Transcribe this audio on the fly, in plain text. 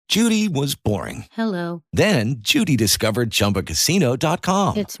Judy was boring. Hello. Then Judy discovered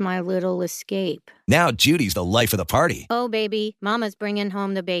ChumbaCasino.com. It's my little escape. Now Judy's the life of the party. Oh, baby, mama's bringing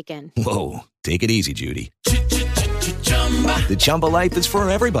home the bacon. Whoa, take it easy, Judy. The Chumba life is for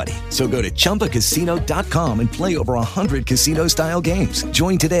everybody. So go to ChumbaCasino.com and play over 100 casino-style games.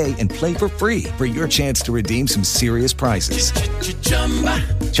 Join today and play for free for your chance to redeem some serious prizes.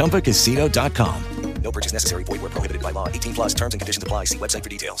 ChumbaCasino.com. No purchase necessary. Void where prohibited by law. 18 plus terms and conditions apply. See website for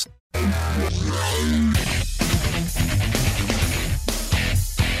details.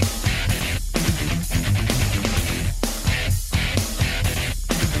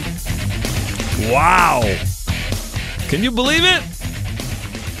 Wow. Can you believe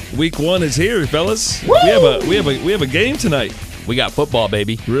it? Week 1 is here, fellas. Woo! We have a game tonight. We got football,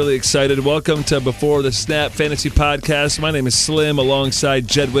 baby. Really excited. Welcome to Before the Snap Fantasy Podcast. My name is Slim, alongside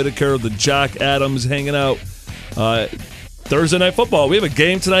Jed Whitaker, the Jock Adams, hanging out. Thursday Night Football. We have a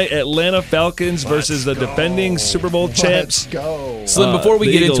game tonight. Atlanta Falcons versus the defending Super Bowl champs. Let's go. Slim, before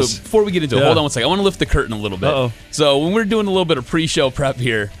we get into it, Yeah. hold on one second. I want to lift the curtain a little bit. Uh-oh. So when we're doing a little bit of pre-show prep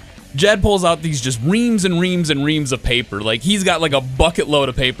here, Jed pulls out these just reams and reams and reams of paper. Like, he's got like a bucket load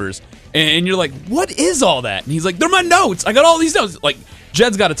of papers. And you're like, what is all that? And he's like, they're my notes. I got all these notes. Like,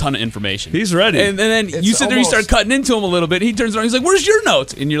 Jed's got a ton of information. He's ready. And then you sit there, you start cutting into him a little bit. He turns around, he's like, where's your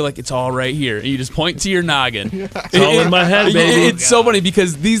notes? And you're like, it's all right here. And you just point to your noggin. It's all in my head, baby. It's so funny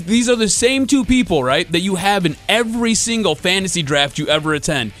because these are the same two people, right, that you have in every single fantasy draft you ever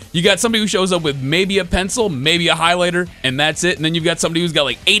attend. You got somebody who shows up with maybe a pencil, maybe a highlighter, and that's it. And then you've got somebody who's got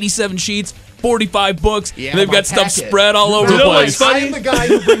like 87 sheets, 45 books, and they've got stuff spread all over the place. I'm the guy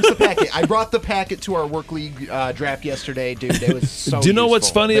who brings the packet. I brought the packet to our work league draft yesterday, dude. It was so Do you know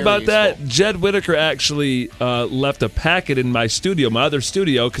what's funny Very about that? useful. Jed Whitaker actually left a packet in my studio, my other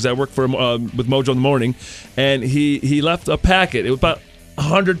studio, because I work for with Mojo in the morning, and he left a packet. It was about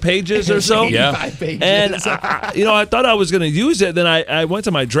 100 pages or so. Yeah. 85 pages. And I thought I was going to use it. Then I went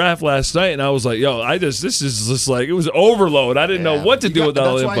to my draft last night, and I was like, "Yo, this is just like it was overload. I didn't know what to do with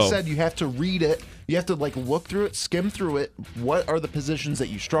all the That's info." why I said you have to read it. You have to look through it, skim through it. What are the positions that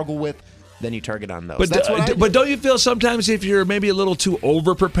you struggle with? Then you target on those. But That's what I did. but don't you feel sometimes if you're maybe a little too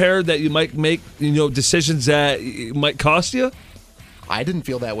over prepared that you might make decisions that might cost you? I didn't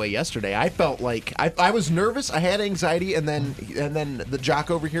feel that way yesterday. I felt like I was nervous. I had anxiety, and then the jock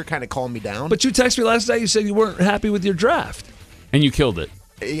over here kind of calmed me down. But you texted me last night. You said you weren't happy with your draft. And you killed it.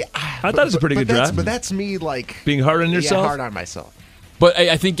 Yeah, I thought it was a pretty good draft. But that's me being hard on yourself. Yeah, hard on myself. But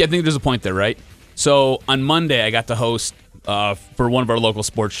I think there's a point there, right? So on Monday, I got to host for one of our local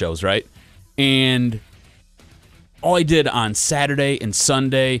sports shows, right? And all I did on Saturday and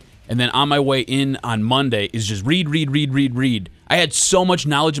Sunday, and then on my way in on Monday, is just read. I had so much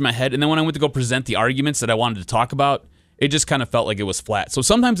knowledge in my head, and then when I went to go present the arguments that I wanted to talk about, it just kind of felt like it was flat. So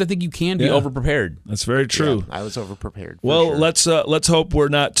sometimes I think you can be overprepared. That's very true. Yeah, I was overprepared. Well, let's hope we're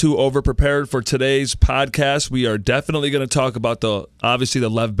not too overprepared for today's podcast. We are definitely going to talk about obviously the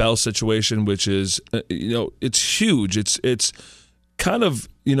Lev Bell situation, which is it's huge. It's kind of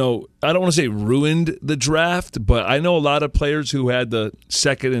I don't want to say ruined the draft, but I know a lot of players who had the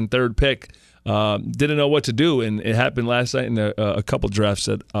second and third pick didn't know what to do, and it happened last night in a couple drafts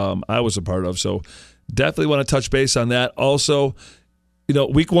that I was a part of. So definitely want to touch base on that. Also,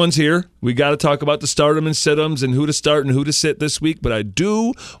 week 1's here. We got to talk about the stardom and sit-ems and who to start and who to sit this week. But I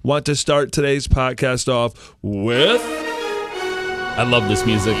do want to start today's podcast off with... I love this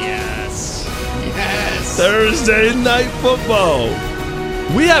music. Yes. Thursday Night Football.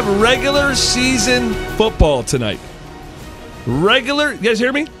 We have regular season football tonight. You guys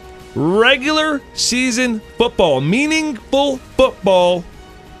hear me? Regular season football. Meaningful football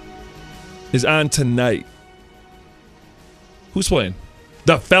is on tonight. Who's playing?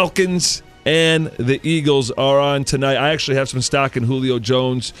 The Falcons and the Eagles are on tonight. I actually have some stock in Julio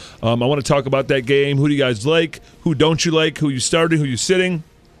Jones. I want to talk about that game. Who do you guys like? Who don't you like? Who you starting? Who you sitting?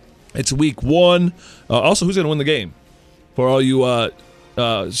 It's week 1. Also, who's going to win the game? For all you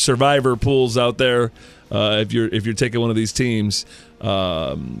survivor pools out there, if you're taking one of these teams, which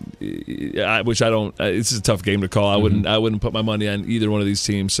I don't. This is a tough game to call. I wouldn't put my money on either one of these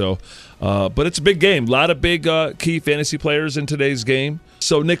teams. So, but it's a big game. A lot of big key fantasy players in today's game.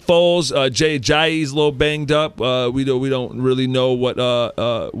 So Nick Foles, Jay Ajayi's a little banged up. We don't really know what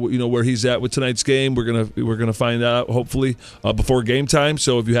where he's at with tonight's game. We're gonna find out hopefully before game time.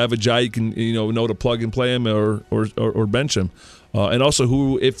 So if you have Ajayi, you can know to plug and play him or bench him. And also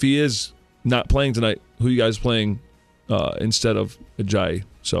who, if he is not playing tonight, who you guys playing instead of Ajayi.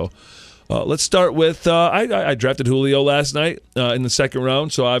 So let's start with I drafted Julio last night in the second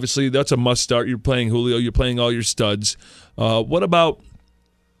round, so obviously that's a must start. You're playing Julio, you're playing all your studs. What about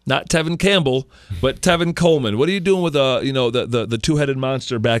Not Tevin Campbell, but Tevin Coleman. What are you doing with the two-headed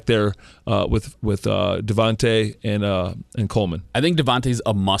monster back there with Devontae and Coleman? I think Devontae's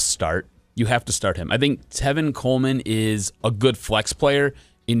a must start. You have to start him. I think Tevin Coleman is a good flex player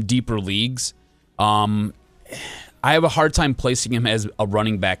in deeper leagues. I have a hard time placing him as a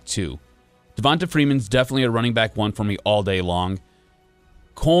running back 2. Devonta Freeman's definitely a running back 1 for me all day long.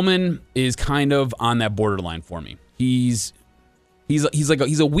 Coleman is kind of on that borderline for me. He's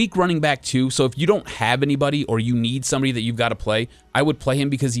a weak running back 2. So if you don't have anybody or you need somebody that you've got to play, I would play him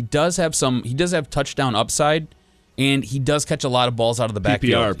because he does have touchdown upside, and he does catch a lot of balls out of the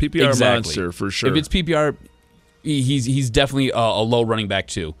backfield. PPR exactly. Monster for sure. If it's PPR, he's definitely a low running back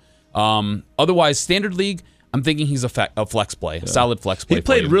 2. Otherwise, standard league, I'm thinking he's a flex play, a solid flex play. He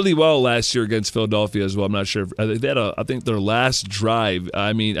played really well last year against Philadelphia as well. I'm not sure. They had I think their last drive,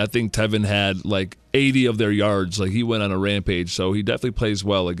 I think Tevin had like 80 of their yards. Like he went on a rampage. So he definitely plays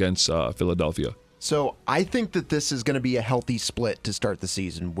well against Philadelphia. So I think that this is going to be a healthy split to start the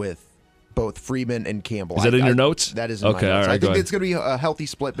season with both Freeman and Campbell. Is that in your notes? That is in my notes. All right, I think it's going to be a healthy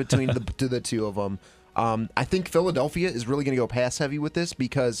split between the two of them. I think Philadelphia is really going to go pass heavy with this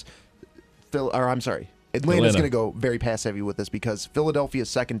because Atlanta's going to go very pass heavy with this because Philadelphia's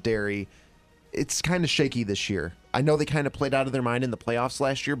secondary, it's kind of shaky this year. I know they kind of played out of their mind in the playoffs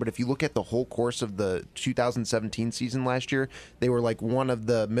last year, but if you look at the whole course of the 2017 season last year, they were like one of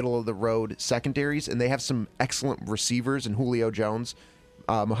the middle-of-the-road secondaries, and they have some excellent receivers in Julio Jones,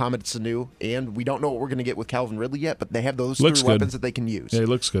 Mohamed Sanu, and we don't know what we're going to get with Calvin Ridley yet, but they have those three weapons that they can use. Yeah, it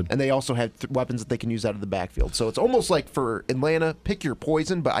looks good. And they also have weapons that they can use out of the backfield. So it's almost like for Atlanta, pick your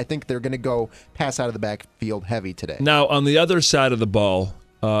poison, but I think they're going to go pass out of the backfield heavy today. Now, on the other side of the ball,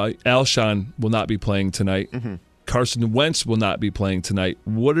 Alshon will not be playing tonight. Mm-hmm. Carson Wentz will not be playing tonight.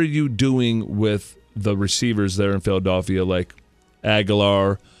 What are you doing with the receivers there in Philadelphia, like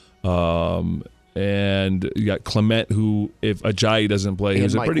Aguilar, and you got Clement, who, if Ajayi doesn't play,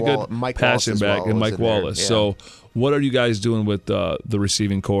 he's a pretty good passing back, and Mike Wallace. Yeah. So what are you guys doing with the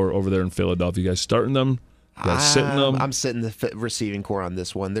receiving core over there in Philadelphia? You guys starting them? You guys sitting them? I'm sitting the receiving core on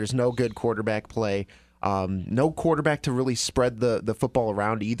this one. There's no good quarterback play. No quarterback to really spread the football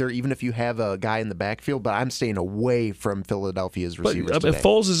around either, even if you have a guy in the backfield. But I'm staying away from Philadelphia's receivers today.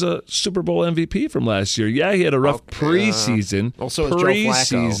 Foles is a Super Bowl MVP from last year. Yeah, he had a rough preseason. So is Joe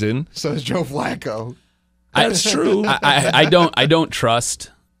Flacco. So is Joe Flacco. That's true. I don't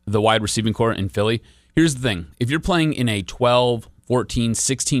trust the wide receiving core in Philly. Here's the thing. If you're playing in a 12, 14,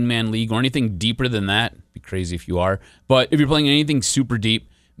 16-man league or anything deeper than that, it'd be crazy if you are. But if you're playing anything super deep,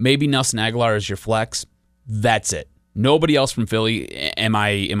 maybe Nelson Aguilar is your flex. That's it. Nobody else from Philly am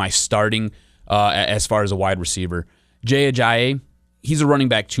I starting as far as a wide receiver. Jay Ajayi, he's a running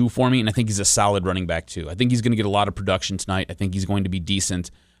back 2 for me, and I think he's a solid running back 2. I think he's going to get a lot of production tonight. I think he's going to be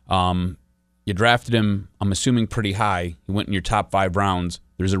decent. You drafted him, I'm assuming, pretty high. He went in your top 5 rounds.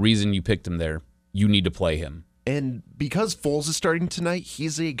 There's a reason you picked him there. You need to play him. And because Foles is starting tonight,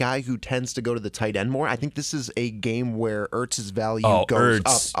 he's a guy who tends to go to the tight end more. I think this is a game where Ertz's value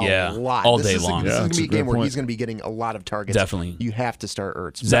goes up a lot. All day long. This is going to be a game where he's going to be getting a lot of targets. Definitely. You have to start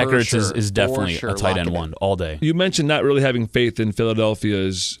Ertz. Zach Ertz is definitely a tight end 1 all day. You mentioned not really having faith in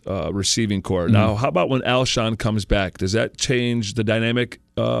Philadelphia's receiving core. Mm-hmm. Now, how about when Alshon comes back? Does that change the dynamic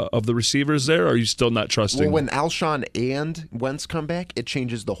of the receivers there, or are you still not trusting? Well, when Alshon and Wentz come back, it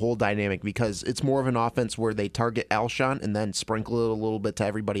changes the whole dynamic because it's more of an offense where they target Alshon and then sprinkle it a little bit to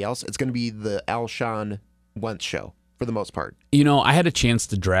everybody else. It's going to be the Alshon-Wentz show for the most part. You know, I had a chance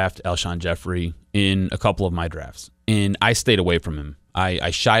to draft Alshon Jeffrey in a couple of my drafts, and I stayed away from him.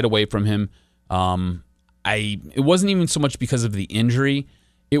 I shied away from him. It wasn't even so much because of the injury.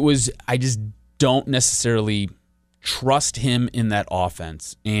 It was I just don't necessarily trust him in that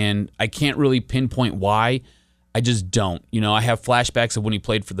offense, and I can't really pinpoint why. I just don't. You know, I have flashbacks of when he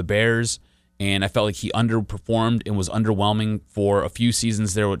played for the Bears, and I felt like he underperformed and was underwhelming for a few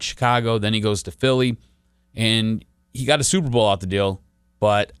seasons there with Chicago. Then he goes to Philly, and he got a Super Bowl out the deal,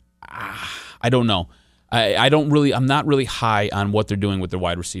 but I don't know. I'm not really high on what they're doing with their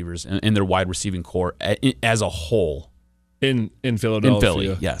wide receivers and their wide receiving core as a whole. In Philadelphia. In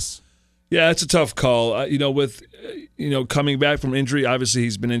Philly, yes. Yeah, it's a tough call. With coming back from injury, obviously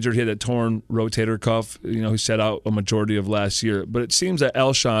he's been injured. He had a torn rotator cuff. He sat out a majority of last year. But it seems that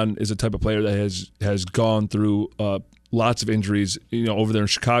Alshon is a type of player that has gone through lots of injuries, over there in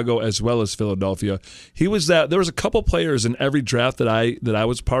Chicago as well as Philadelphia. There was a couple players in every draft that I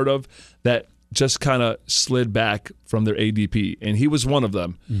was part of that just kind of slid back from their ADP, and he was one of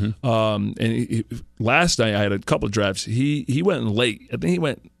them. Mm-hmm. Last night I had a couple of drafts. He went late. I think he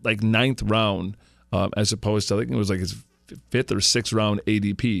went like 9th round, as opposed to I think it was like his 5th or 6th round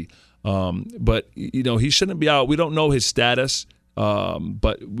ADP. But he shouldn't be out. We don't know his status,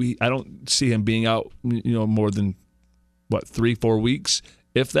 but I don't see him being out more than 3-4 weeks,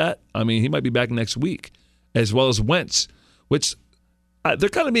 if that. I mean, he might be back next week, as well as Wentz, which they're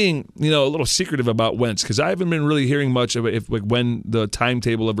kind of being a little secretive about Wentz, because I haven't been really hearing much of it when the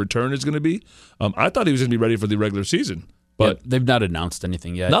timetable of return is going to be. I thought he was going to be ready for the regular season. But they've not announced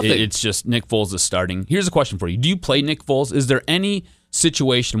anything yet. Nothing. It's just Nick Foles is starting. Here's a question for you. Do you play Nick Foles? Is there any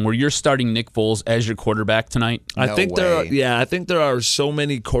situation where you're starting Nick Foles as your quarterback tonight? I think there are so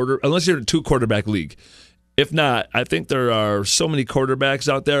many unless you're in a 2-quarterback league. If not, I think there are so many quarterbacks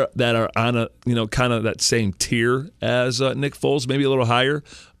out there that are on a kind of that same tier as Nick Foles, maybe a little higher,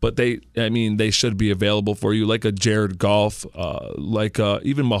 but they should be available for you, like a Jared Goff, like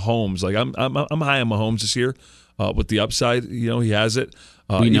even Mahomes. Like I'm high on Mahomes this year. With the upside, he has it.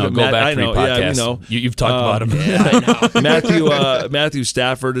 We know. Go back 3 podcasts. Yeah, You've talked about him. Yeah, I know. Matthew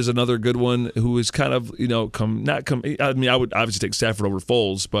Stafford is another good one who is kind of I would obviously take Stafford over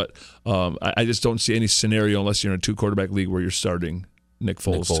Foles, but I just don't see any scenario unless you're in a 2-quarterback league where you're starting Nick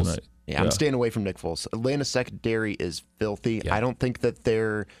Foles tonight. Yeah, I'm staying away from Nick Foles. Atlanta's secondary is filthy. Yeah. I don't think that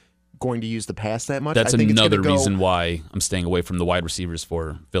they're going to use the pass that much. That's I think another reason why I'm staying away from the wide receivers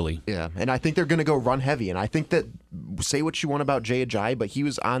for Philly. Yeah, and I think they're going to go run heavy. And I think that, say what you want about Jay Ajayi, but he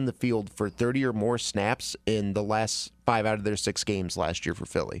was on the field for 30 or more snaps in the last 5 out of their 6 games last year for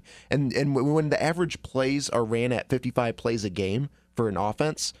Philly. And when the average plays are ran at 55 plays a game for an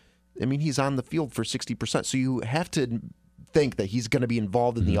offense, I mean, he's on the field for 60%. So you have to think that he's going to be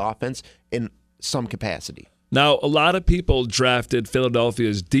involved in the offense in some capacity. Now, a lot of people drafted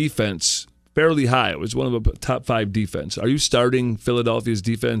Philadelphia's defense fairly high. It was one of the top 5 defense. Are you starting Philadelphia's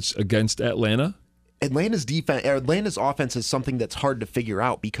defense against Atlanta? Atlanta's offense is something that's hard to figure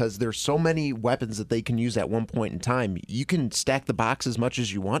out because there's so many weapons that they can use at one point in time. You can stack the box as much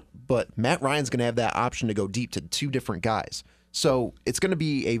as you want, but Matt Ryan's going to have that option to go deep to 2 different guys. So it's going to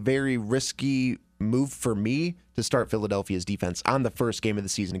be a very risky move for me to start Philadelphia's defense on the first game of the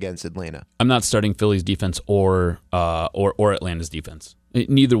season against Atlanta. I'm not starting Philly's defense or Atlanta's defense.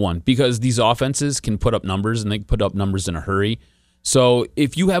 Neither one, because these offenses can put up numbers and they can put up numbers in a hurry. So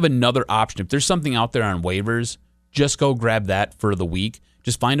if you have another option, if there's something out there on waivers, just go grab that for the week.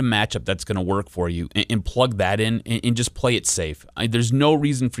 Just find a matchup that's going to work for you and plug that in and just play it safe. There's no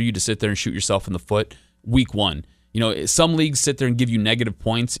reason for you to sit there and shoot yourself in the foot week 1. Some leagues sit there and give you negative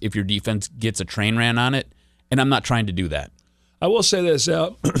points if your defense gets a train ran on it, and I'm not trying to do that. I will say this,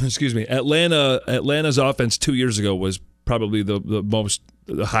 excuse me, Atlanta's offense 2 years ago was probably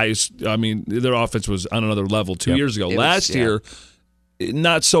the highest. I mean, their offense was on another level 2 years ago. Last year,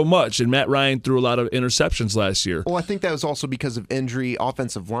 not so much, and Matt Ryan threw a lot of interceptions last year. Well, I think that was also because of injury.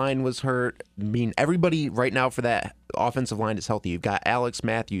 Offensive line was hurt. I mean, everybody right now for that offensive line is healthy. You've got Alex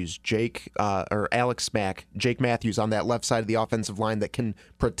Matthews, Jake Matthews on that left side of the offensive line that can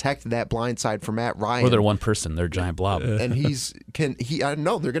protect that blind side for Matt Ryan. Or they're one person, they're a giant blob. And I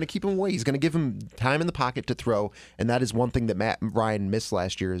know they're going to keep him away. He's going to give him time in the pocket to throw, and that is one thing that Matt Ryan missed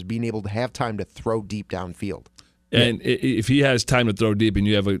last year, is being able to have time to throw deep downfield. And if he has time to throw deep and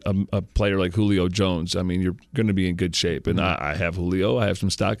you have a player like Julio Jones, I mean, you're going to be in good shape. And I have Julio. I have some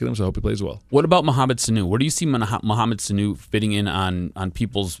stock in him, so I hope he plays well. What about Mohamed Sanu? Where do you see Mohamed Sanu fitting in on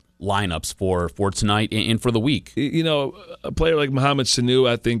people's lineups for tonight and for the week? A player like Mohamed Sanu,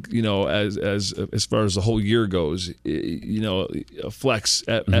 I think, as far as the whole year goes, a flex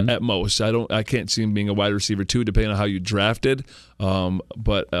at most. I can't see him being a wide receiver too, depending on how you drafted.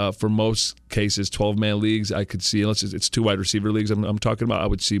 But for most cases, 12-man leagues, I could see, unless it's 2 wide receiver leagues I'm talking about, I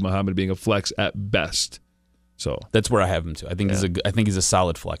would see Mohamed being a flex at best. So that's where I have him too. I think he's a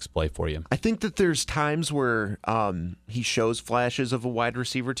solid flex play for you. I think that there's times where he shows flashes of a wide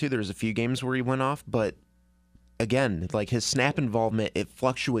receiver too. There's a few games where he went off, but again, like his snap involvement, it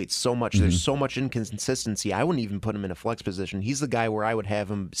fluctuates so much. There's so much inconsistency. I wouldn't even put him in a flex position. He's the guy where I would have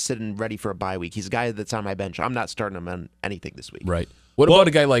him sitting ready for a bye week. He's a guy that's on my bench. I'm not starting him on anything this week. Right. What about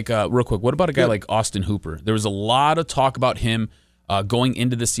a guy like real quick? What about a guy like Austin Hooper? There was a lot of talk about him going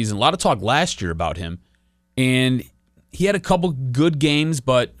into this season. A lot of talk last year about him. And he had a couple good games,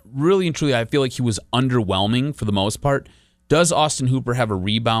 but really and truly, I feel like he was underwhelming for the most part. Does Austin Hooper have a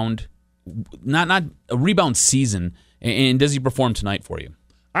rebound, not a rebound season, and does he perform tonight for you?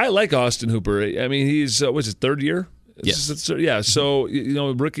 I like Austin Hooper. I mean, he's what's his 3rd year? Yes. Yeah. So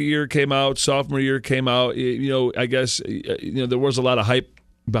rookie year came out, sophomore year came out. I guess there was a lot of hype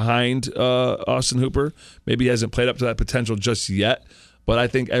behind Austin Hooper. Maybe he hasn't played up to that potential just yet. But I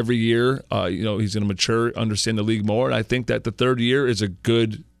think every year, he's going to mature, understand the league more. And I think that the 3rd year is a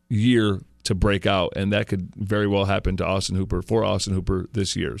good year to break out, and that could very well happen to Austin Hooper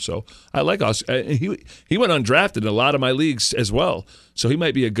this year. So I like Austin. He went undrafted in a lot of my leagues as well, so he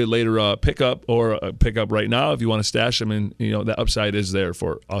might be a good later pickup or a pickup right now if you want to stash him. And the upside is there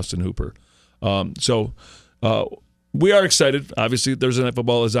for Austin Hooper. We are excited. Obviously, Thursday Night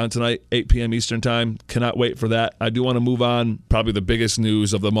Football is on tonight, 8 p.m. Eastern Time. Cannot wait for that. I do want to move on. Probably the biggest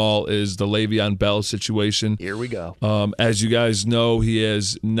news of them all is the Le'Veon Bell situation. Here we go. As you guys know, he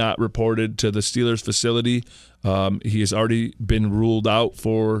has not reported to the Steelers facility. He has already been ruled out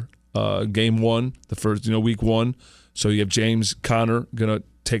for game one, the first, week one. So you have James Conner going to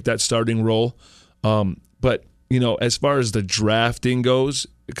take that starting role. But, as far as the drafting goes,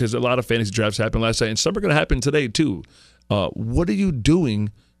 because a lot of fantasy drafts happened last night, and some are going to happen today too. What are you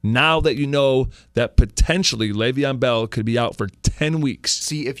doing now that you know that potentially Le'Veon Bell could be out for 10 weeks?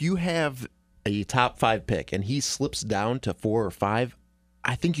 See, if you have a top 5 pick and he slips down to 4 or 5,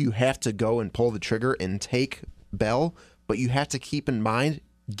 I think you have to go and pull the trigger and take Bell, but you have to keep in mind,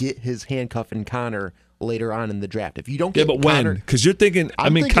 get his handcuff in Connor later on in the draft. If you don't get but Connor, when? Because you're thinking,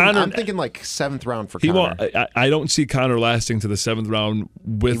 Connor. I'm thinking like 7th round for Connor. I don't see Connor lasting to the 7th round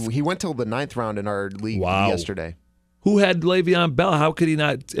with. He went till the 9th round in our league yesterday. Who had Le'Veon Bell? How could he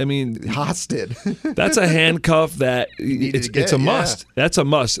not? I mean, Haas did. That's a handcuff that it's a must. Yeah. That's a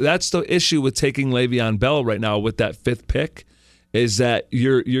must. That's the issue with taking Le'Veon Bell right now with that 5th pick, is that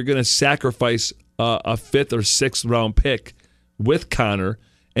you're going to sacrifice a 5th or 6th round pick with Connor.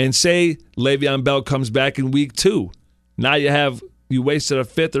 And say Le'Veon Bell comes back in week 2. Now you wasted a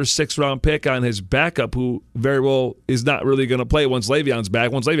 5th or 6th round pick on his backup, who very well is not really going to play once Le'Veon's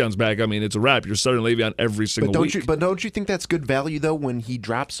back. Once Le'Veon's back, I mean, it's a wrap. You're starting Le'Veon every single week. But don't you think that's good value, though, when he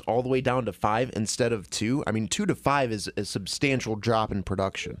drops all the way down to 5 instead of 2? I mean, 2 to 5 is a substantial drop in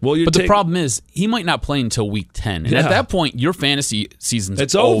production. Well, the problem is he might not play until week 10. And at that point, your fantasy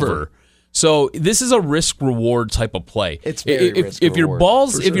season's over. So this is a risk-reward type of play. It's very if you're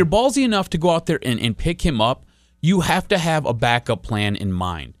ballsy enough to go out there and pick him up, you have to have a backup plan in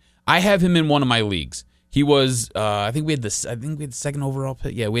mind. I have him in one of my leagues. He was, I think we had the 2nd overall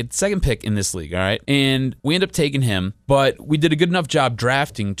pick. Yeah, we had the 2nd pick in this league, all right? And we ended up taking him, but we did a good enough job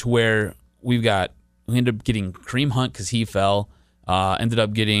drafting to where we ended up getting Kareem Hunt because he fell. Ended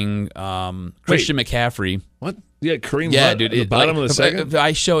up getting Christian McCaffrey. What? Yeah, Kareem Hunt at the bottom of the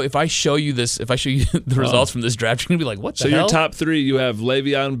 2nd? If I show you the results from this draft, you're going to be like, what the hell? So your top 3, you have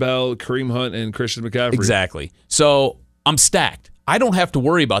Le'Veon Bell, Kareem Hunt, and Christian McCaffrey. Exactly. So I'm stacked. I don't have to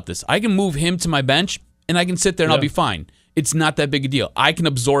worry about this. I can move him to my bench, and I can sit there and I'll be fine. It's not that big a deal. I can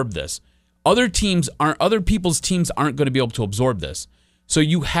absorb this. Other people's teams aren't going to be able to absorb this. So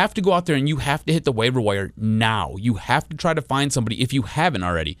you have to go out there and you have to hit the waiver wire now. You have to try to find somebody if you haven't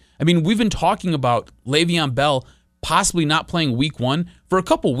already. I mean, we've been talking about Le'Veon Bell possibly not playing week 1 for a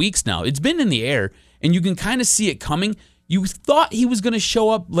couple weeks now. It's been in the air, and you can kind of see it coming. You thought he was going to show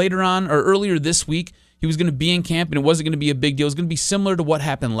up later on or earlier this week. He was going to be in camp, and it wasn't going to be a big deal. It was going to be similar to what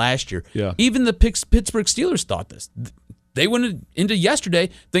happened last year. Yeah. Even the Pittsburgh Steelers thought this. They went into yesterday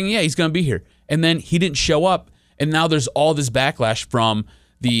thinking, yeah, he's going to be here. And then he didn't show up. And now there's all this backlash from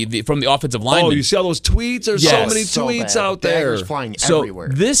the offensive lineman. Oh, you see all those tweets? There's so many tweets out there. Daggers flying everywhere.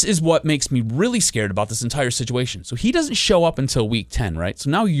 This is what makes me really scared about this entire situation. So he doesn't show up until week 10, right? So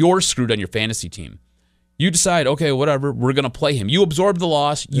now you're screwed on your fantasy team. You decide, okay, whatever, we're going to play him. You absorb the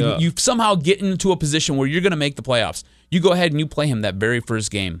loss. You somehow get into a position where you're going to make the playoffs. You go ahead and you play him that very first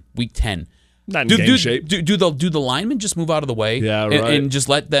game, week 10. Not in game shape. Do the linemen just move out of the way? Yeah, right. And just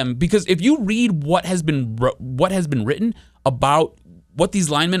let them, because if you read what has been written about what these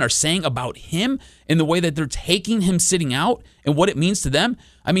linemen are saying about him and the way that they're taking him sitting out and what it means to them,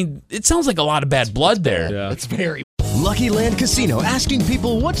 I mean, it sounds like a lot of bad blood there. Yeah. It's very. Lucky Land Casino, asking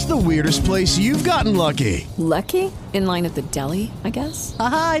people, what's the weirdest place you've gotten lucky? Lucky? In line at the deli, I guess?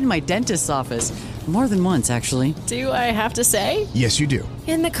 Aha, in my dentist's office. More than once, actually. Do I have to say? Yes, you do.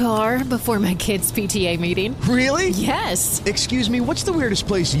 In the car before my kids' PTA meeting. Really? Yes. Excuse me, what's the weirdest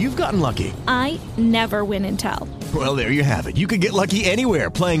place you've gotten lucky? I never win and tell. Well, there you have it. You can get lucky anywhere,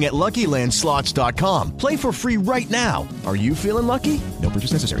 playing at LuckyLandSlots.com. Play for free right now. Are you feeling lucky? No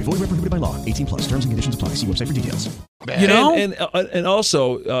purchase necessary. Void where prohibited by law. 18+. Terms and conditions apply. See website for details. You know, and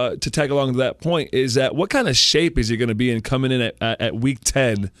also to tag along to that point is that what kind of shape is he going to be in coming in at week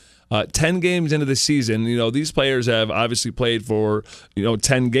 10? 10 games into the season, these players have obviously played for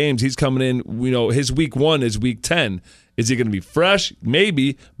 10 games. He's coming in, his week 1 is week 10. Is he going to be fresh?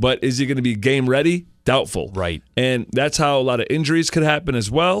 Maybe, but is he going to be game ready? Doubtful. Right. And that's how a lot of injuries could happen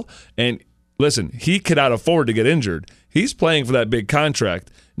as well. And listen, he cannot afford to get injured. He's playing for that big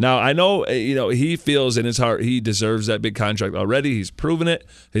contract. Now, I know, he feels in his heart he deserves that big contract already. He's proven it.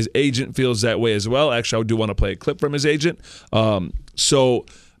 His agent feels that way as well. Actually, I do want to play a clip from his agent.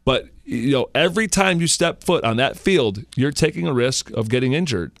 But every time you step foot on that field, you're taking a risk of getting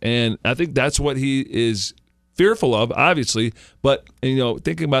injured. And I think that's what he is fearful of, obviously. But,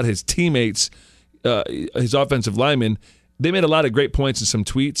 thinking about his teammates, his offensive linemen, they made a lot of great points in some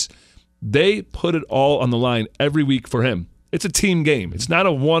tweets. They put it all on the line every week for him. It's a team game. It's not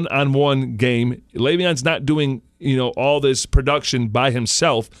a one-on-one game. Le'Veon's not doing, all this production by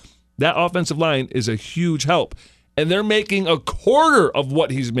himself. That offensive line is a huge help. And they're making a quarter of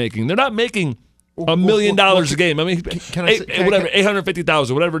what he's making. They're not making $1 million a game. I mean,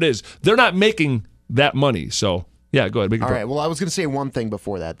 $850,000, whatever it is. They're not making that money. So, yeah, go ahead. All right. Well, I was going to say one thing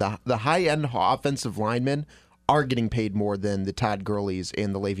before that. The high-end offensive linemen are getting paid more than the Todd Gurley's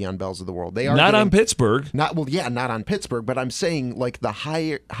and the Le'Veon Bells of the world. They are not on Pittsburgh. Not on Pittsburgh, but I'm saying like the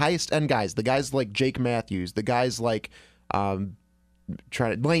highest end guys, the guys like Jake Matthews, the guys like Lane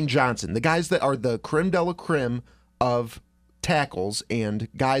Johnson, the guys that are the creme de la creme of tackles and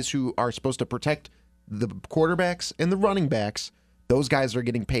guys who are supposed to protect the quarterbacks and the running backs. Those guys are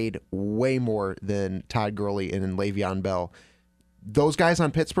getting paid way more than Todd Gurley and Le'Veon Bell. Those guys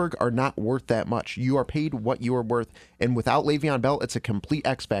on Pittsburgh are not worth that much. You are paid what you are worth. And without Le'Veon Bell, it's a complete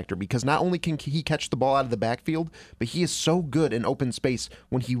X factor because not only can he catch the ball out of the backfield, but he is so good in open space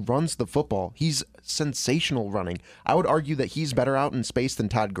when he runs the football. He's sensational running. I would argue that he's better out in space than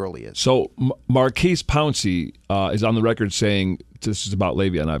Todd Gurley is. So Marquise Pouncey is on the record saying, this is about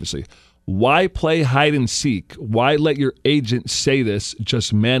Le'Veon, obviously, why play hide and seek? Why let your agent say this?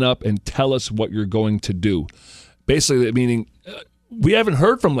 Just man up and tell us what you're going to do. Basically, meaning we haven't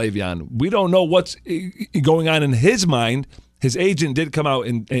heard from Le'Veon. We don't know what's going on in his mind. His agent did come out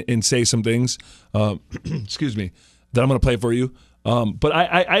and say some things, excuse me, that I'm going to play for you. But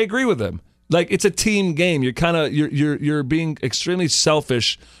I agree with him. Like, it's a team game. You're kind of you're being extremely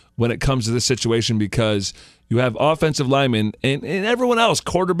selfish when it comes to this situation because you have offensive linemen and everyone else,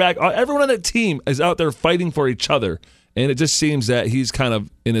 quarterback, everyone on that team is out there fighting for each other. And it just seems that he's kind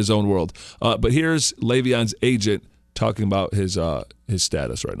of in his own world. But here's Le'Veon's agent talking about his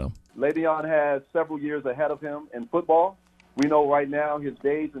status right now. Le'Veon has several years ahead of him in football. We know right now his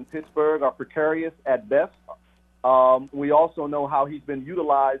days in Pittsburgh are precarious at best. We also know how he's been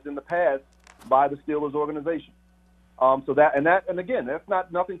utilized in the past by the Steelers organization. And again,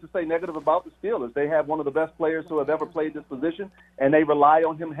 that's nothing to say negative about the Steelers. They have one of the best players who have ever played this position, and they rely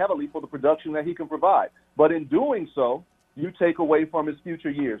on him heavily for the production that he can provide. But in doing so, you take away from his future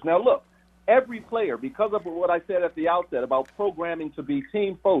years. Now, look, every player, because of what I said at the outset about programming to be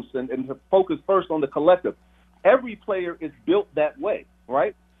team first and to focus first on the collective, every player is built that way,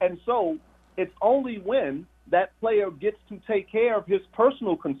 right? And so it's only when that player gets to take care of his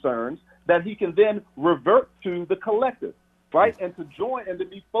personal concerns that he can then revert to the collective, right? And to join and to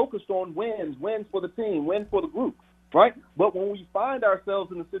be focused on wins for the team, wins for the group, right? But when we find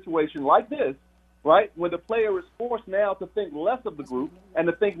ourselves in a situation like this, right, when the player is forced now to think less of the group and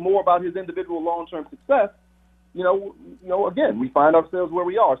to think more about his individual long-term success, again, we find ourselves where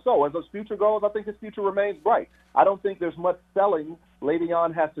we are. So as his future goes, I think his future remains bright. I don't think there's much selling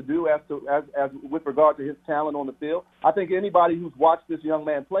Le'Veon has to do as with regard to his talent on the field. I think anybody who's watched this young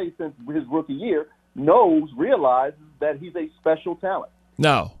man play since his rookie year realizes that he's a special talent.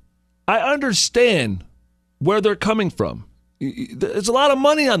 Now, I understand where they're coming from. There's a lot of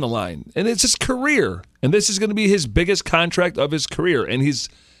money on the line, and it's his career. And this is going to be his biggest contract of his career. And he's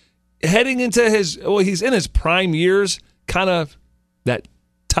heading into he's in his prime years, kind of that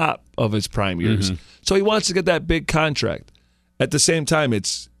top of his prime years. Mm-hmm. So he wants to get that big contract. At the same time,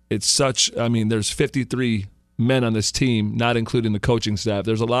 it's such, there's 53 men on this team, not including the coaching staff.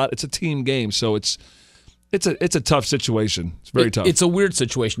 There's a lot. It's a team game, so it's a tough situation. It's very tough. It's a weird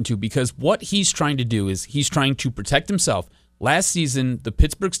situation, too, because what he's trying to do is he's trying to protect himself. Last season, the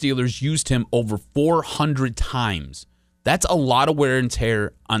Pittsburgh Steelers used him over 400 times. That's a lot of wear and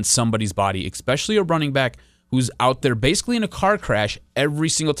tear on somebody's body, especially a running back who's out there basically in a car crash every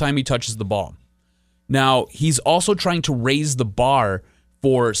single time he touches the ball. Now, he's also trying to raise the bar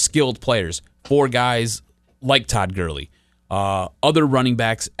for skilled players, for guys like Todd Gurley, other running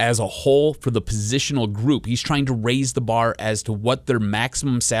backs as a whole for the positional group. He's trying to raise the bar as to what their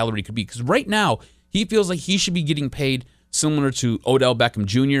maximum salary could be. Because right now, he feels like he should be getting paid similar to Odell Beckham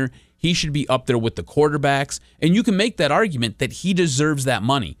Jr. He should be up there with the quarterbacks. And you can make that argument that he deserves that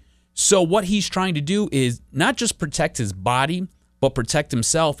money. So what he's trying to do is not just protect his body, but protect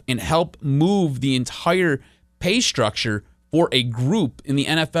himself and help move the entire pay structure for a group in the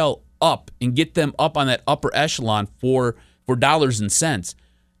NFL up and get them up on that upper echelon for dollars and cents.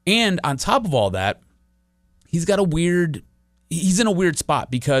 And on top of all that, he's in a weird spot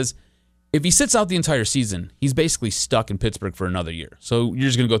because if he sits out the entire season, he's basically stuck in Pittsburgh for another year. So you're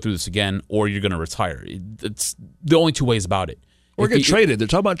just going to go through this again, or you're going to retire. It's the only two ways about it. Or get traded. They're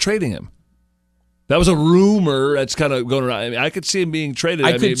talking about trading him. That was a rumor that's kind of going around. I mean, I could see him being traded.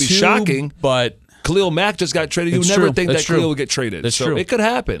 I mean, it'd be shocking. But Khalil Mack just got traded. You would never think that Khalil would get traded. That's so true. It could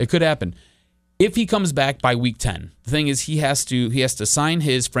happen. It could happen. If he comes back by week 10, the thing is he has to sign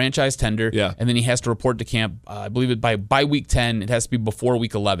his franchise tender, and then he has to report to camp. I believe it by week 10. It has to be before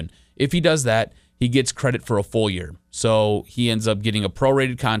week 11. If he does that, he gets credit for a full year. So he ends up getting a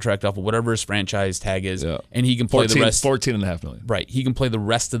prorated contract off of whatever his franchise tag is, and he can play the rest. $14.5 million. Right. He can play the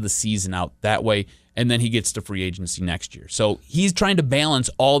rest of the season out that way, and then he gets to free agency next year. So he's trying to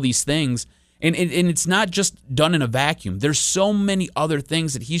balance all these things, and it's not just done in a vacuum. There's so many other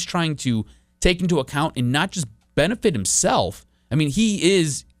things that he's trying to take into account and not just benefit himself. I mean, he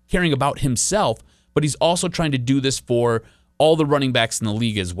is caring about himself, but he's also trying to do this for all the running backs in the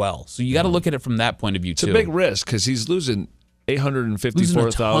league as well. So you got to look at it from that point of view, too. It's a big risk because he's losing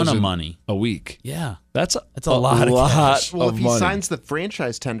 $854,000 of money a week. Yeah. That's a lot of cash. Well, if he money. signs the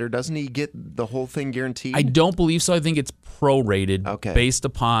franchise tender, doesn't he get the whole thing guaranteed? I don't believe so. I think it's prorated based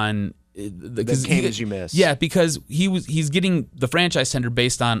upon the games you miss. Yeah, because he's getting the franchise tender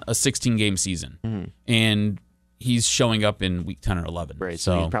based on a 16-game season, and he's showing up in week 10 or 11. Right,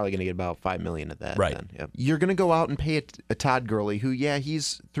 so he's probably going to get about $5 million of that. Right. Then. Yep. You're going to go out and pay a Todd Gurley, who,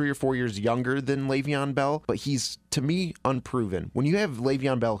 he's 3 or 4 years younger than Le'Veon Bell, but he's, to me, unproven. When you have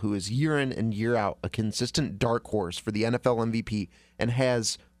Le'Veon Bell, who is year in and year out a consistent dark horse for the NFL MVP and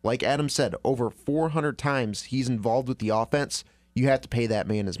has, like Adam said, over 400 times he's involved with the offense, you have to pay that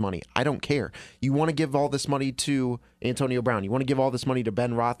man his money. I don't care. You want to give all this money to Antonio Brown. You want to give all this money to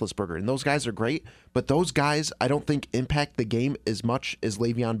Ben Roethlisberger. And those guys are great, but those guys I don't think impact the game as much as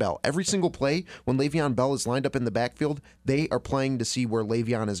Le'Veon Bell. Every single play, when Le'Veon Bell is lined up in the backfield, they are playing to see where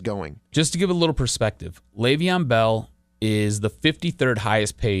Le'Veon is going. Just to give a little perspective, Le'Veon Bell is the 53rd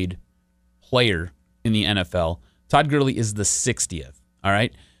highest paid player in the NFL. Todd Gurley is the 60th. All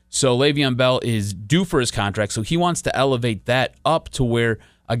right? So Le'Veon Bell is due for his contract, so he wants to elevate that up to where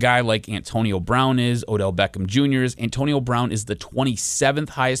a guy like Antonio Brown is, Odell Beckham Jr. is. Antonio Brown is the 27th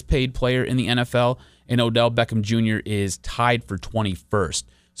highest paid player in the NFL, and Odell Beckham Jr. is tied for 21st.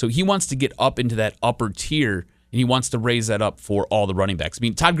 So he wants to get up into that upper tier, and he wants to raise that up for all the running backs. I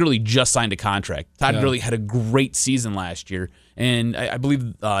mean, Todd Gurley just signed a contract. Todd Gurley had a great season last year, and I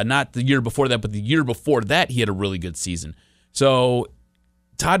believe not the year before that, but the year before that, he had a really good season. So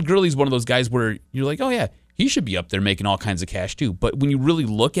Todd Gurley's one of those guys where you're like, oh, yeah, he should be up there making all kinds of cash too. But when you really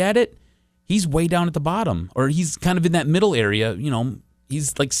look at it, he's way down at the bottom, or he's kind of in that middle area. You know,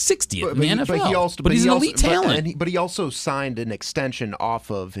 he's like 60th in the NFL. But he's an elite talent. But he also signed an extension off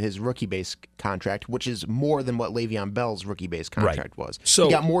of his rookie-based contract, which is more than what Le'Veon Bell's rookie-based contract was. So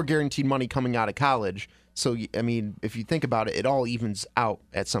he got more guaranteed money coming out of college. So, I mean, if you think about it, it all evens out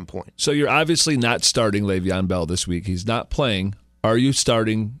at some point. So you're obviously not starting Le'Veon Bell this week. He's not playing. Are you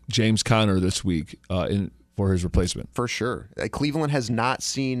starting James Conner this week for his replacement? For sure. Cleveland has not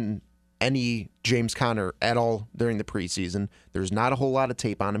seen any James Conner at all during the preseason. There's not a whole lot of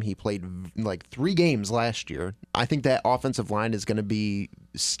tape on him. He played like 3 games last year. I think that offensive line is going to be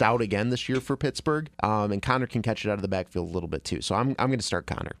stout again this year for Pittsburgh, and Conner can catch it out of the backfield a little bit too. So I'm going to start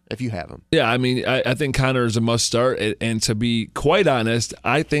Conner if you have him. Yeah, I mean, I think Conner is a must start, and to be quite honest,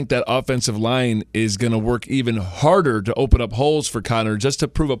 I think that offensive line is going to work even harder to open up holes for Conner just to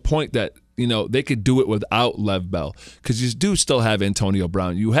prove a point that, you know, they could do it without Lev Bell, because you do still have Antonio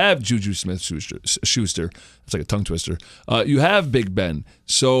Brown. You have Juju Smith-Schuster. It's like a tongue twister. You have Big Ben.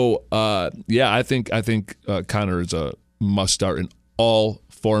 So, I think Conner is a must start in all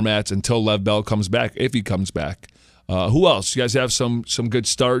formats until Lev Bell comes back, if he comes back. Who else? You guys have some good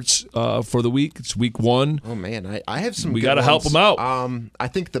starts for the week? It's week 1. Oh, man. I have some. We got to help them out. I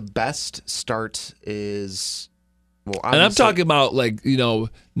think the best start is... Well, and I'm talking about, like, you know,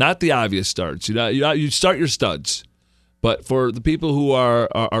 not the obvious starts. You start your studs, but for the people who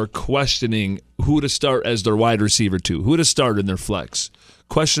are questioning who to start as their wide receiver to, who to start in their flex,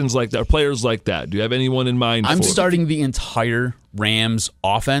 questions like that, players like that. Do you have anyone in mind? I'm starting the entire Rams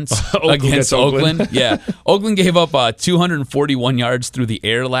offense against Oakland. Yeah, Oakland gave up 241 yards through the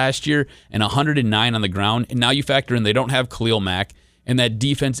air last year and 109 on the ground. And now you factor in they don't have Khalil Mack, and that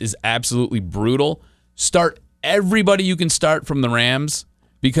defense is absolutely brutal. Start everybody you can start from the Rams,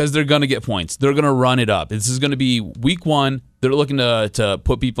 because they're going to get points. They're going to run it up. This is going to be week 1. They're looking to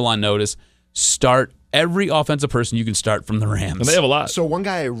put people on notice. Start every offensive person you can start from the Rams. And they have a lot. So one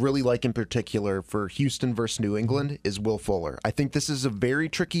guy I really like in particular for Houston versus New England is Will Fuller. I think this is a very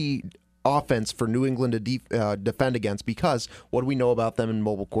tricky offense for New England to defend against because what do we know about them in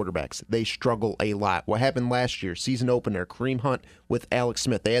mobile quarterbacks? They struggle a lot. What happened last year, season opener, Kareem Hunt with Alex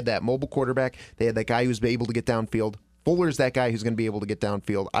Smith. They had that mobile quarterback. They had that guy who's able to get downfield. Fuller's that guy who's going to be able to get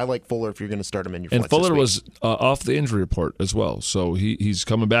downfield. I like Fuller if you're going to start him in your flex. And Fuller this week. was off the injury report as well. So he's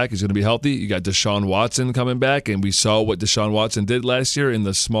coming back. He's going to be healthy. You got Deshaun Watson coming back, and we saw what Deshaun Watson did last year in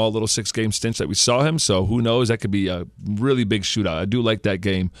the small little 6-game stint that we saw him. So who knows? That could be a really big shootout. I do like that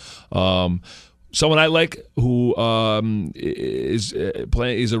game. Someone I like who is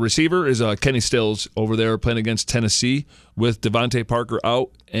playing, he's a receiver, is Kenny Stills over there playing against Tennessee with Devontae Parker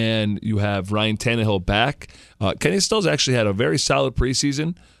out, and you have Ryan Tannehill back. Kenny Stills actually had a very solid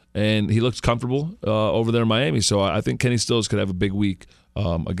preseason, and he looks comfortable over there in Miami. So I think Kenny Stills could have a big week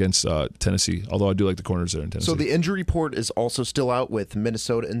against Tennessee, although I do like the corners there in Tennessee. So the injury report is also still out with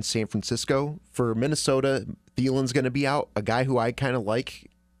Minnesota and San Francisco. For Minnesota, Thielen's going to be out. A guy who I kind of like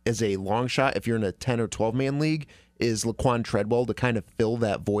as a long shot, if you're in a 10 or 12-man league, is Laquan Treadwell to kind of fill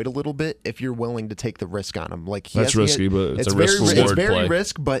that void a little bit if you're willing to take the risk on him. Like That's risky, but it's a risk-reward It's very play.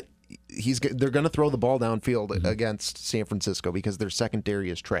 risk, but they're going to throw the ball downfield against San Francisco because their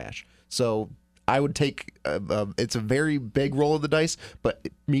secondary is trash. So I would take it's a very big roll of the dice, but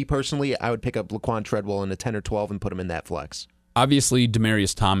me personally, I would pick up Laquan Treadwell in a 10 or 12 and put him in that flex. Obviously,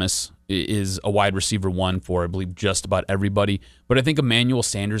 Demaryius Thomas is a wide receiver one for, I believe, just about everybody. But I think Emmanuel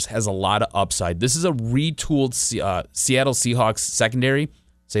Sanders has a lot of upside. This is a retooled Seattle Seahawks secondary.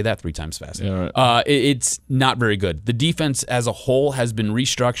 Say that 3 times fast. Yeah, right. It's not very good. The defense as a whole has been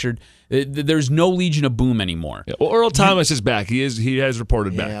restructured. There's no Legion of Boom anymore. Yeah, well, Earl Thomas is back. He has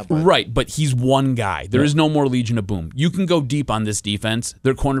reported back. Right, but he's one guy. There is no more Legion of Boom. You can go deep on this defense.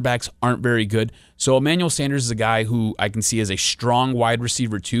 Their cornerbacks aren't very good. So Emmanuel Sanders is a guy who I can see as a strong wide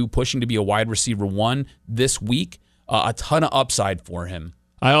receiver 2, pushing to be a wide receiver 1 this week. A ton of upside for him.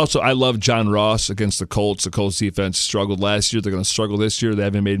 I love John Ross against the Colts. The Colts defense struggled last year. They're going to struggle this year. They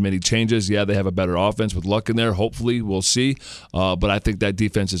haven't made many changes. Yeah, they have a better offense with Luck in there. Hopefully, we'll see. But I think that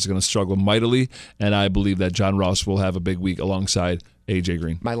defense is going to struggle mightily, and I believe that John Ross will have a big week alongside A.J.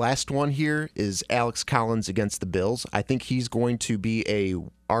 Green. My last one here is Alex Collins against the Bills. I think he's going to be a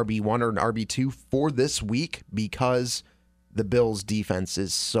RB1 or an RB2 for this week because the Bills' defense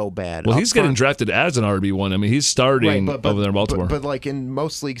is so bad. Well, he's getting drafted as an RB1. I mean, he's starting over there in Baltimore. But like in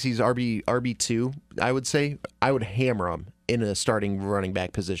most leagues, he's RB2, I would say. I would hammer him in a starting running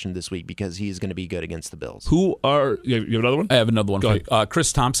back position this week because he's going to be good against the Bills. You have another one? I have another one Go for you.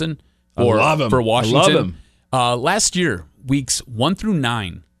 Chris Thompson I love him. for Washington. I love him. Last year, weeks 1 through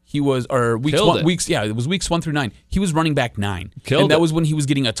 9, he was, or weeks Killed one, it. weeks, yeah, it was weeks 1 through 9. He was running back 9. Killed and that it. was when he was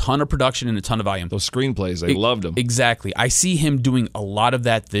getting a ton of production and a ton of volume. Those screenplays, they loved him. Exactly. I see him doing a lot of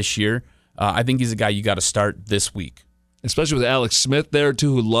that this year. I think he's a guy you got to start this week. Especially with Alex Smith there,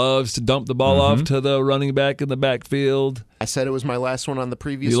 too, who loves to dump the ball off to the running back in the backfield. I said it was my last one on the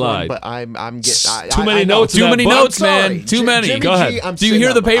previous You one, lied. but I'm getting Too many notes. Too many notes, Sorry. man. Too many. Jimmy Go ahead. G, I'm Do you sitting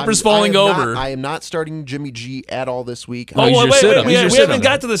hear the up. papers falling over? I am not starting Jimmy G at all this week. Oh, he's your wait, sit-em. we He's your haven't sit-em.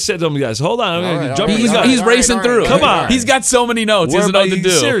 got to the sit-em, guys. Hold on. All right, Jump- all right, He's, all right, he's all racing right, through. all right, Come on. He's got so many notes. He doesn't know what to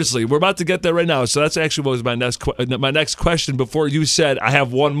do. Seriously, we're about to get there right now. So that's actually what was my next question before you said I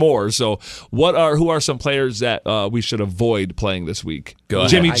have one more. So who are some players that we should avoid playing this week? Go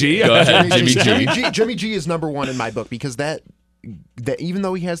ahead. Jimmy G. Go ahead. Jimmy G. Jimmy G is number 1 in my book because that even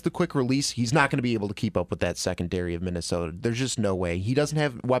though he has the quick release, he's not going to be able to keep up with that secondary of Minnesota. There's just no way. He doesn't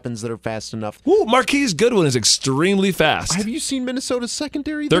have weapons that are fast enough. Ooh, Marquise Goodwin is extremely fast. Have you seen Minnesota's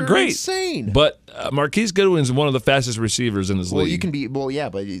secondary? They're great. Insane. But Marquise Goodwin is one of the fastest receivers in this Well, league. you can be. Well, yeah,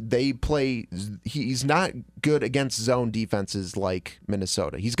 but they play. He's not good against zone defenses like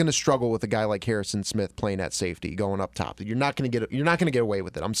Minnesota. He's going to struggle with a guy like Harrison Smith playing at safety, going up top. You're not going to get away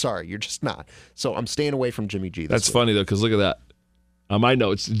with it. I'm sorry, you're just not. So I'm staying away from Jimmy G. That's week. funny, though, because look at that. On my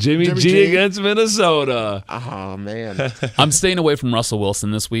notes, Jimmy G G. against Minnesota. Oh man. I'm staying away from Russell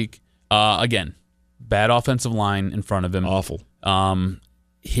Wilson this week. Again, bad offensive line in front of him. Awful.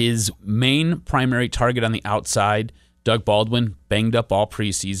 His main primary target on the outside, Doug Baldwin, banged up all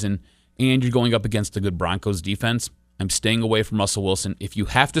preseason, and you're going up against a good Broncos defense. I'm staying away from Russell Wilson. If you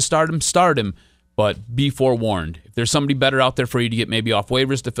have to start him, but be forewarned. If there's somebody better out there for you to get maybe off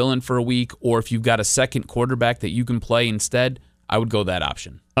waivers to fill in for a week, or if you've got a second quarterback that you can play instead, I would go that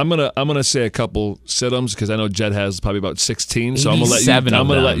option. I'm gonna say a couple sit-ems because I know Jed has probably about 16. So I'm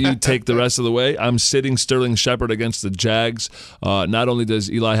gonna let you take the rest of the way. I'm sitting Sterling Shepard against the Jags. Not only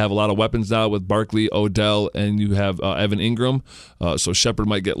does Eli have a lot of weapons now with Barkley, Odell, and you have Evan Ingram, so Shepard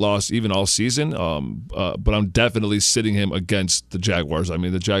might get lost even all season. But I'm definitely sitting him against the Jaguars. I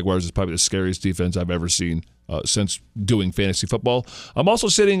mean, the Jaguars is probably the scariest defense I've ever seen since doing fantasy football. I'm also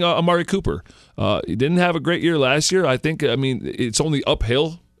sitting Amari Cooper. He didn't have a great year last year. I mean, it's only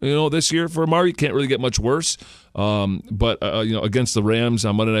uphill, this year for Amari. Can't really get much worse. But against the Rams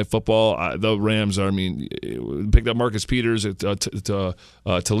on Monday Night Football, the Rams are, picked up Marcus Peters to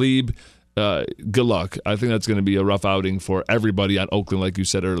Talib. Good luck. I think that's going to be a rough outing for everybody on Oakland, like you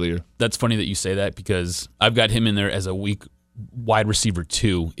said earlier. That's funny that you say that because I've got him in there as a weak wide receiver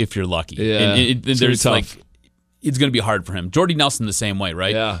 2, if you're lucky. Yeah, there's tough. It's going to be hard for him. Jordy Nelson the same way,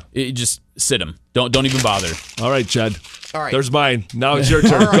 right? Yeah. Just sit him. Don't even bother. All right, Jed. All right. There's mine. Now it's your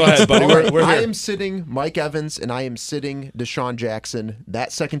turn. All right. Go ahead, buddy. We're I here. am sitting Mike Evans, and I am sitting Deshaun Jackson.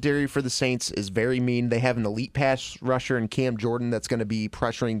 That secondary for the Saints is very mean. They have an elite pass rusher in Cam Jordan that's going to be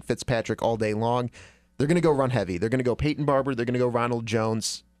pressuring Fitzpatrick all day long. They're going to go run heavy. They're going to go Peyton Barber. They're going to go Ronald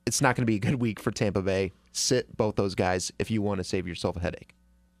Jones. It's not going to be a good week for Tampa Bay. Sit both those guys if you want to save yourself a headache.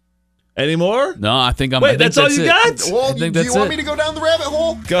 Any more? No, I think I'm. Wait, that's all you got? Well, do you want me to go down the rabbit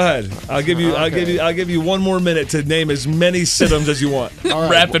hole? Go ahead. I'll give you. Okay. I'll give you one more minute to name as many sit-ems as you want. All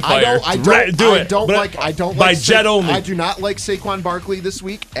right. Rapid fire. I don't by like Jed only. I do not like Saquon Barkley this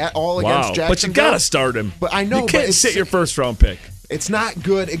week at all Wow, against Jacksonville. but you gotta start him. But I know, you but can't it's- sit your first round pick. It's not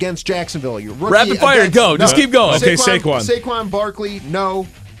good against Jacksonville. You're rookie Rapid fire, against- go. Just keep going. Okay, Saquon. Saquon Barkley, no.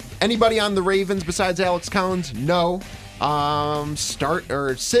 Anybody on the Ravens besides Alex Collins, no. Start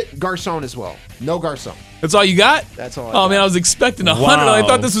or sit Garcon as well. No Garcon. That's all you got? That's all I Oh, got. man, I was expecting 100. Wow. I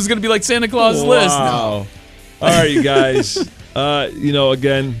thought this was going to be like Santa Claus' list. Wow. All right, you guys.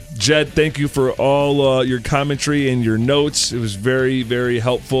 Again, Jed, thank you for all your commentary and your notes. It was very, very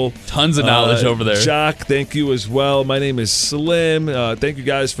helpful. Tons of knowledge over there. Jock, thank you as well. My name is Slim. Thank you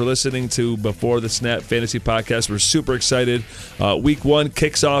guys for listening to Before the Snap Fantasy Podcast. We're super excited. Week 1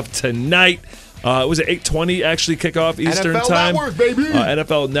 kicks off tonight. Was it 8:20 actually kickoff Eastern NFL time? Network, baby.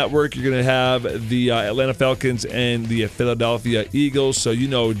 NFL Network. You're going to have the Atlanta Falcons and the Philadelphia Eagles. So you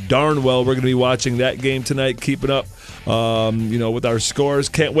know darn well we're going to be watching that game tonight, keeping up with our scores.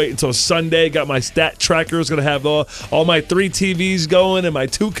 Can't wait until Sunday. Got my stat trackers. Going to have all my 3 TVs going and my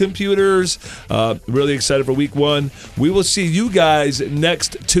 2 computers. Really excited for week 1. We will see you guys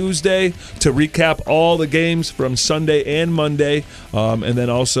next Tuesday to recap all the games from Sunday and Monday. And then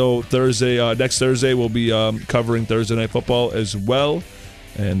also Thursday, next Thursday, we'll be covering Thursday Night Football as well.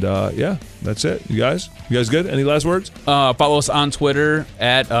 And that's it. You guys good? Any last words? Follow us on Twitter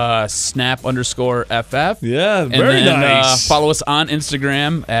at snap_FF. Yeah, And very then, nice. Follow us on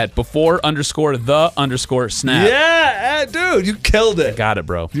Instagram at before_the_snap. Yeah, dude, you killed it. Got it,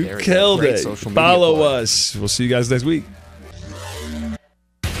 bro. You There we go. killed Great it. social media Follow plug. us. We'll see you guys next week.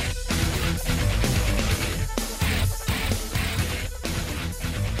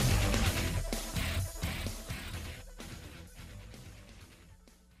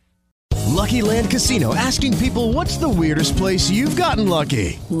 Lucky Land Casino, asking people, what's the weirdest place you've gotten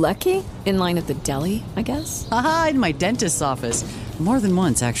lucky? Lucky? In line at the deli, I guess? Aha, in my dentist's office. More than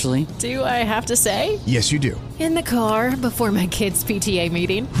once, actually. Do I have to say? Yes, you do. In the car before my kids' PTA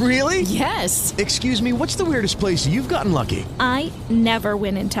meeting. Really? Yes. Excuse me, what's the weirdest place you've gotten lucky? I never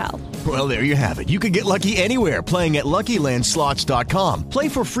win and tell. Well, there you have it. You can get lucky anywhere, playing at LuckyLandSlots.com. Play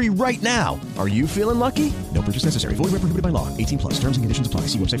for free right now. Are you feeling lucky? No purchase necessary. Void where prohibited by law. 18+. Terms and conditions apply.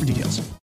 See website for details.